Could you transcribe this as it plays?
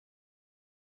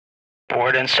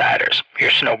Board Insiders, your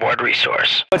snowboard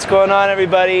resource. What's going on,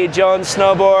 everybody? Jones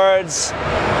Snowboards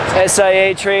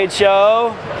SIA trade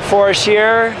show, 4th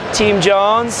year, Team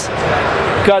Jones.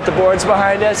 Got the boards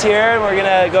behind us here, and we're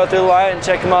gonna go through the line and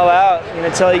check them all out. I'm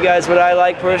gonna tell you guys what I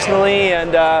like personally,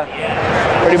 and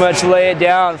pretty much lay it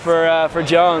down for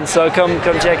Jones. So come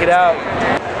check it out.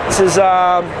 This is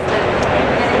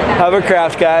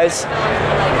Hovercraft, guys.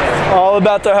 All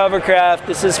about the Hovercraft.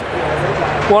 This is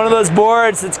one of those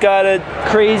boards that's got a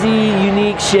crazy,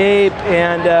 unique shape,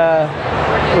 and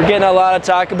we're getting a lot of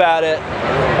talk about it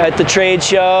at the trade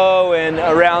show and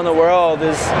around the world.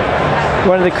 Is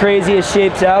one of the craziest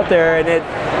shapes out there, and it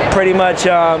pretty much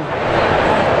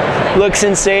looks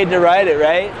insane to ride it,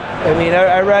 right? I mean,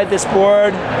 I ride this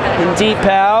board in deep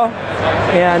POW,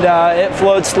 and it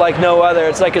floats like no other.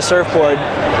 It's like a surfboard.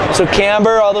 So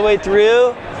camber all the way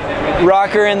through,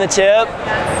 rocker in the tip,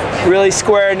 really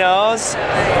square nose,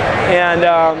 and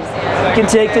you can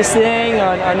take this thing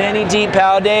on any deep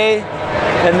POW day.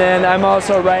 And then I'm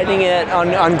also riding it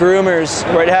on groomers,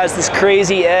 where it has this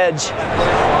crazy edge,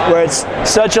 where it's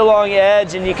such a long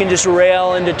edge and you can just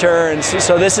rail into turns.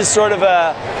 So this is sort of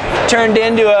turned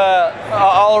into a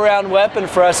all-around weapon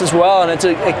for us as well, and it's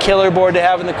a killer board to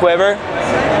have in the quiver.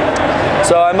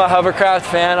 So I'm a Hovercraft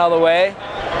fan all the way.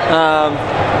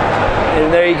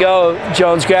 And there you go,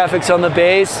 Jones graphics on the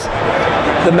base,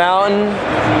 the mountain,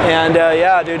 and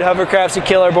yeah, dude, Hovercraft's a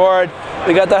killer board.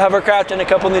 We got the Hovercraft in a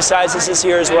couple new sizes this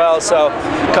year as well, so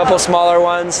a couple smaller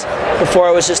ones. Before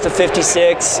it was just a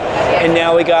 56, and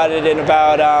now we got it in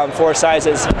about 4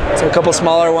 sizes. So a couple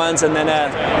smaller ones and then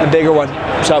a bigger one.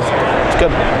 So it's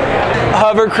good.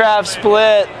 Hovercraft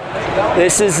split.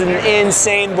 This is an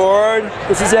insane board.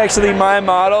 This is actually my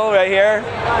model right here.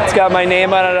 It's got my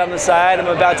name on it on the side. I'm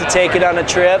about to take it on a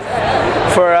trip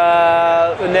for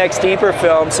the next deeper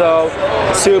film, so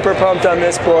super pumped on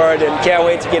this board and can't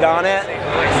wait to get on it.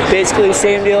 Basically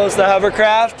same deal as the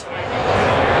Hovercraft.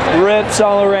 Rips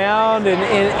all around, and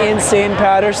insane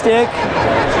powder stick.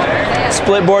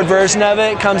 Split board version of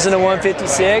it comes in a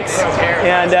 156,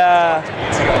 and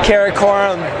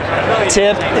Karakoram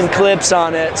tip and clips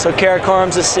on it. So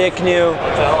Karakoram's a sick new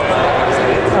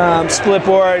split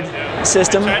board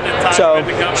system, so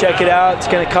check it out. It's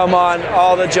going to come on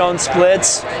all the Jones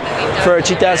splits for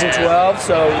 2012,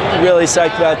 so really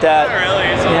psyched about that.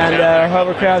 And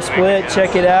Hovercraft split,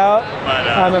 check it out.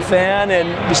 I'm a fan,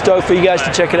 and be stoked for you guys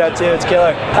to check it out too. It's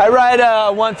killer. I ride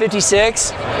a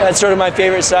 156. That's sort of my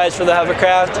favorite size for the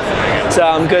Hovercraft. So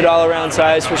I'm good all around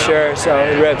size for sure, so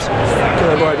it rips.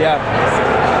 Killer board, yeah.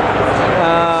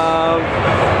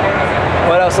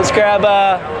 What else? Let's grab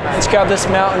this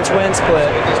Mountain Twin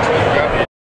split.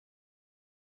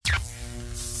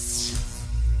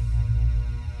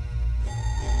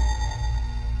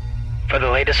 For the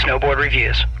latest snowboard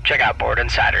reviews, check out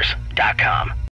boardinsiders.com.